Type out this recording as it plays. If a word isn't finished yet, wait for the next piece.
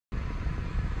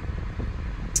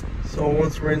So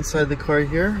once we're inside the car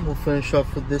here, we'll finish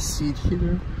off with this seat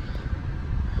here.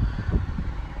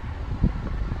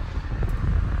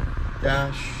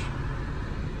 Dash.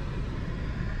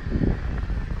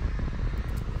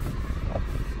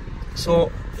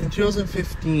 So in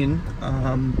 2015,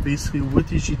 basically with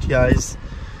these GTIs,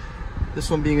 this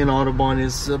one being an autobahn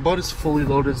is about as fully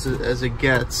loaded as it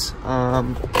gets.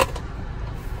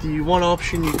 The one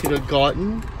option you could have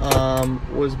gotten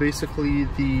was basically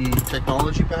the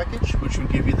technology package, which would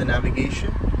give you the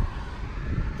navigation,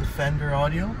 the Fender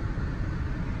audio,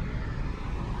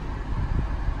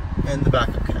 and the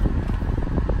backup cam.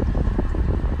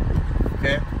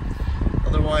 Okay.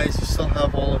 Otherwise, you still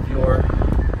have all of your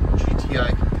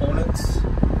GTI components,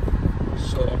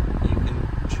 so you can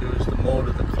choose the mode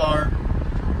of the car,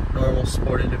 normal,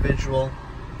 sport, individual.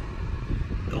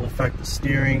 It'll affect the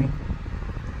steering,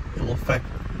 it'll affect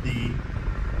the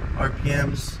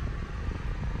RPMs,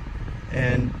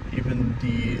 and even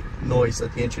the noise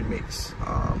that the engine makes.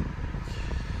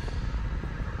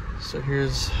 So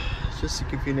here's just to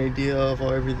give you an idea of how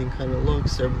everything kind of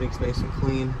looks. Everything's nice and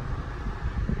clean.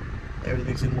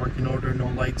 Everything's in working order, no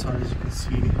lights on, as you can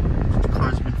see. The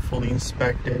car's been fully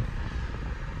inspected,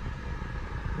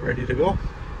 ready to go.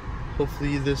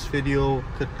 Hopefully this video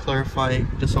could clarify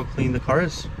just how clean the car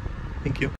is. Thank you.